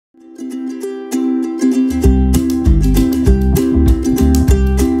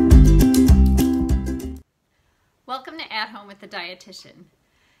dietitian.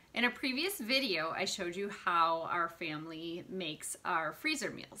 In a previous video, I showed you how our family makes our freezer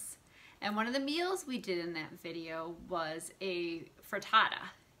meals. And one of the meals we did in that video was a frittata.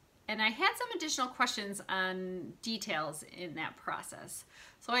 And I had some additional questions on details in that process.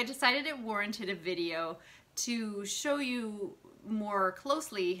 So I decided it warranted a video to show you more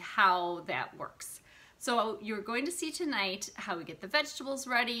closely how that works. So you're going to see tonight how we get the vegetables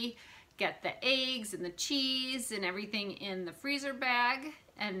ready, get the eggs and the cheese and everything in the freezer bag,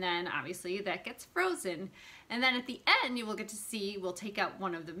 and then obviously that gets frozen. And then at the end you will get to see, we'll take out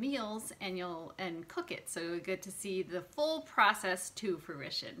one of the meals and cook it. So you'll get to see the full process to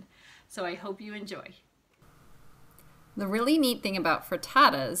fruition. So I hope you enjoy. The really neat thing about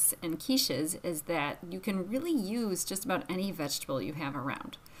frittatas and quiches is that you can really use just about any vegetable you have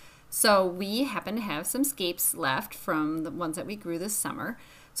around. So we happen to have some scapes left from the ones that we grew this summer.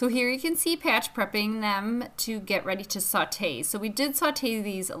 So here you can see Patch prepping them to get ready to saute. So we did saute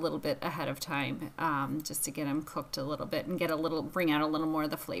these a little bit ahead of time just to get them cooked a little bit and bring out a little more of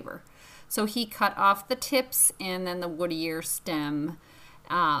the flavor. So he cut off the tips and then the woodier stem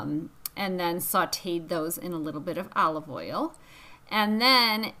and then sauteed those in a little bit of olive oil. And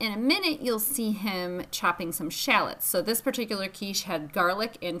then in a minute, you'll see him chopping some shallots. So this particular quiche had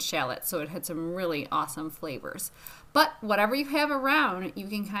garlic and shallot, so it had some really awesome flavors. But whatever you have around, you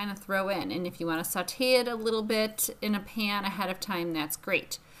can kind of throw in. And if you want to saute it a little bit in a pan ahead of time, that's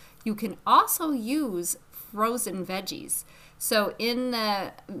great. You can also use frozen veggies. So in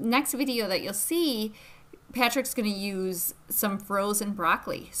the next video that you'll see, Patrick's going to use some frozen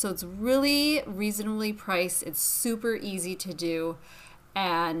broccoli. So it's really reasonably priced. It's super easy to do.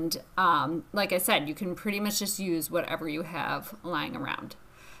 And like I said, you can pretty much just use whatever you have lying around.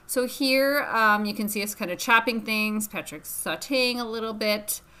 So here you can see us kind of chopping things. Patrick's sauteing a little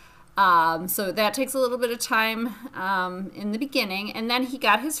bit. So that takes a little bit of time in the beginning. And then he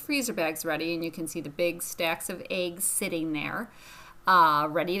got his freezer bags ready. And you can see the big stacks of eggs sitting there.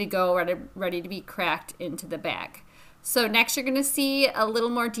 Ready to go, ready to be cracked into the bag. So next you're going to see a little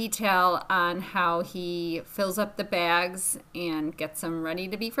more detail on how he fills up the bags and gets them ready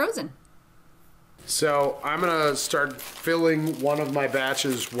to be frozen. So I'm going to start filling one of my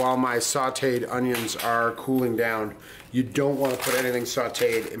batches while my sauteed onions are cooling down. You don't want to put anything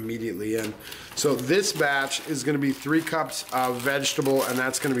sauteed immediately in. So this batch is going to be 3 cups of vegetable, and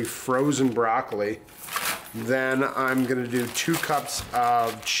that's going to be frozen broccoli. Then I'm going to do 2 cups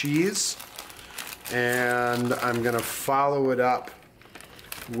of cheese, and I'm going to follow it up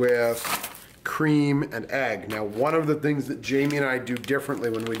with cream and egg. Now, one of the things that Jamie and I do differently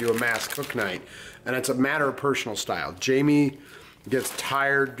when we do a mass cook night, and it's a matter of personal style. Jamie gets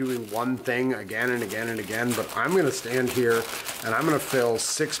tired doing one thing again and again and again, but I'm going to stand here and I'm going to fill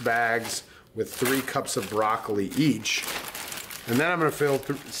 6 bags with 3 cups of broccoli each. And then I'm going to fill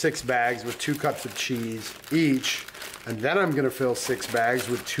 6 bags with 2 cups of cheese each. And then I'm going to fill 6 bags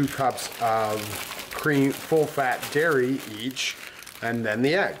with 2 cups of cream, full-fat dairy each. And then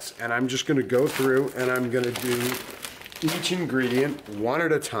the eggs. And I'm just going to go through and I'm going to do each ingredient one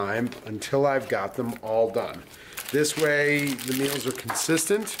at a time until I've got them all done. This way the meals are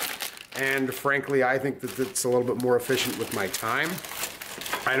consistent. And frankly, I think that it's a little bit more efficient with my time.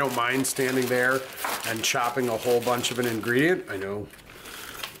 I don't mind standing there and chopping a whole bunch of an ingredient, I know,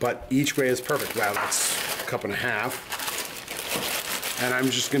 but each way is perfect. Wow, that's a cup and a half. And I'm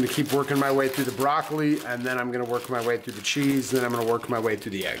just going to keep working my way through the broccoli, and then I'm going to work my way through the cheese, then I'm going to work my way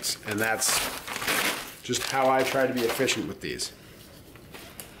through the eggs. And that's just how I try to be efficient with these.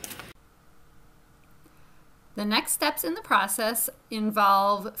 The next steps in the process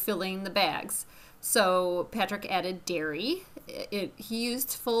involve filling the bags. So Patrick added dairy. He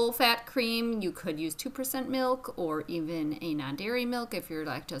used full-fat cream. You could use 2% milk or even a non-dairy milk if you're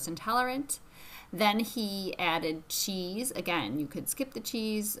lactose intolerant. Then he added cheese. Again, you could skip the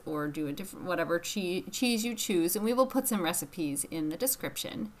cheese or do a different, whatever cheese you choose, and we will put some recipes in the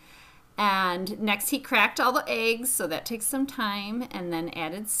description. And next he cracked all the eggs, so that takes some time, and then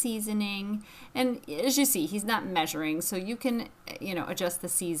added seasoning. And as you see, he's not measuring, so you can, adjust the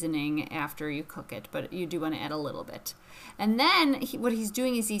seasoning after you cook it, but you do want to add a little bit. And then what he's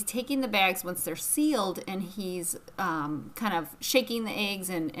doing is he's taking the bags once they're sealed, and he's kind of shaking the eggs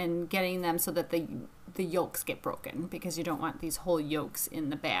and getting them so that the yolks get broken, because you don't want these whole yolks in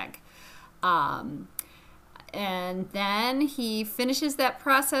the bag. And then he finishes that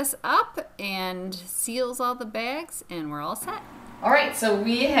process up and seals all the bags, and we're all set. All right, so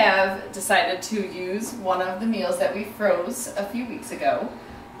we have decided to use one of the meals that we froze a few weeks ago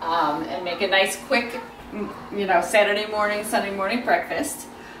and make a nice quick, Saturday morning, Sunday morning breakfast.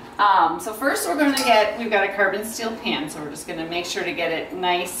 So first we've got a carbon steel pan, so we're just gonna make sure to get it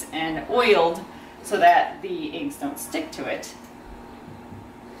nice and oiled so that the eggs don't stick to it.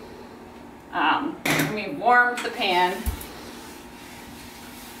 We've warmed the pan.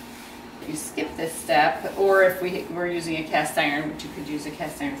 You skip this step, or if we're using a cast iron, which you could use a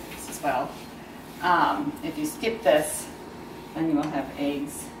cast iron for this as well. If you skip this, then you will have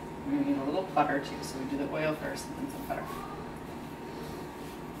eggs. We're gonna need a little butter too, so we do the oil first and then some butter.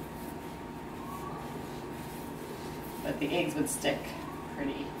 But the eggs would stick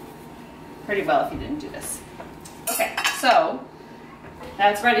pretty well if you didn't do this. Okay, so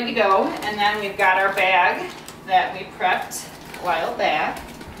that's ready to go, and then we've got our bag that we prepped a while back.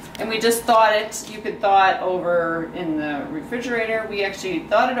 And we just thawed it. You could thaw it over in the refrigerator. We actually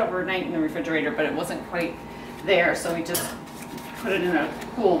thawed it overnight in the refrigerator, but it wasn't quite there, so we just put it in a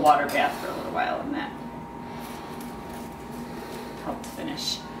cool water bath for a little while, and that helped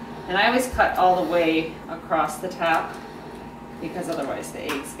finish. And I always cut all the way across the top because otherwise the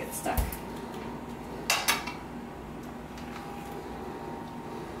eggs get stuck.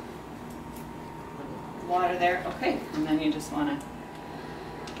 Water there, okay, and then you just want to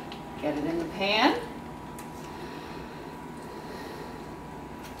get it in the pan.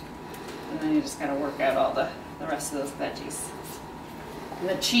 And then you just got to work out all the rest of those veggies. And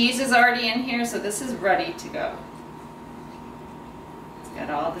the cheese is already in here, so this is ready to go. It's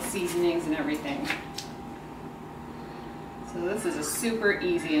got all the seasonings and everything. So this is a super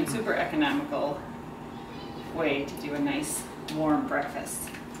easy and super economical way to do a nice warm breakfast.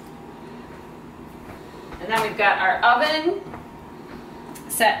 And then we've got our oven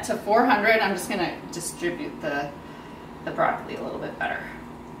set to 400. I'm just going to distribute the broccoli a little bit better.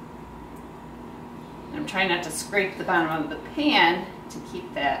 I'm trying not to scrape the bottom of the pan to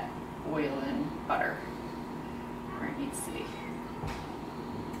keep that oil and butter where it needs to be.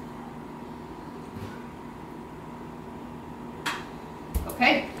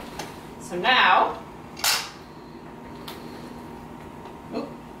 Okay, so now,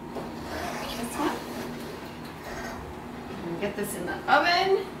 this one. Get this in the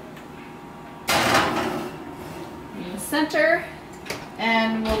oven, in the center,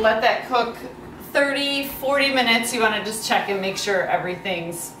 and we'll let that cook 30-40 minutes. You want to just check and make sure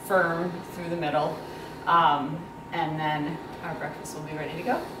everything's firm through the middle, and then our breakfast will be ready to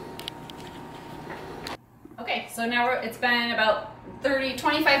go. Okay, so now it's been about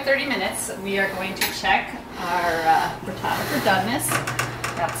 25-30 minutes. We are going to check our frittata for doneness.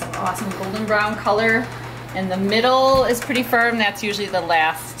 Got some awesome golden brown color. And the middle is pretty firm. That's usually the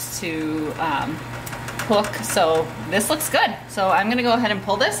last to cook. So this looks good. So I'm gonna go ahead and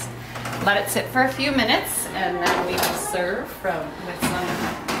pull this, let it sit for a few minutes, and then we will serve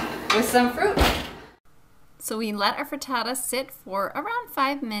with some fruit. So we let our frittata sit for around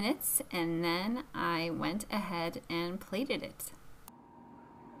 5 minutes, and then I went ahead and plated it.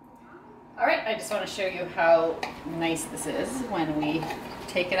 All right, I just want to show you how nice this is when we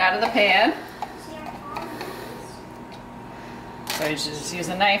take it out of the pan. So I just use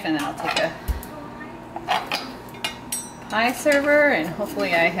a knife, and then I'll take a pie server, and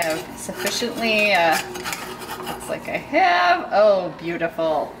hopefully I have sufficiently, looks like I have. Oh,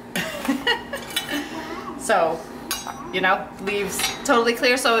 beautiful. So, you know, leaves totally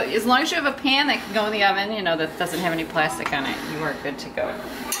clear. So as long as you have a pan that can go in the oven, you know, that doesn't have any plastic on it, you are good to go.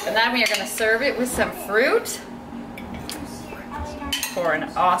 And then we are going to serve it with some fruit for an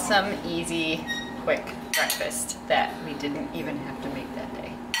awesome, easy, quick breakfast that we didn't even have to make that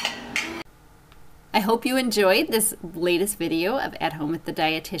day. I hope you enjoyed this latest video of At Home with the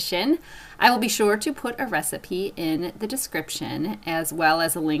Dietitian. I will be sure to put a recipe in the description, as well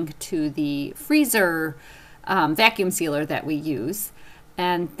as a link to the freezer vacuum sealer that we use.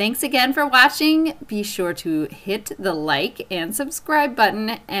 And thanks again for watching. Be sure to hit the like and subscribe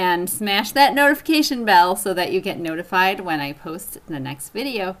button and smash that notification bell so that you get notified when I post the next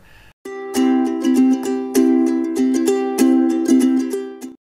video.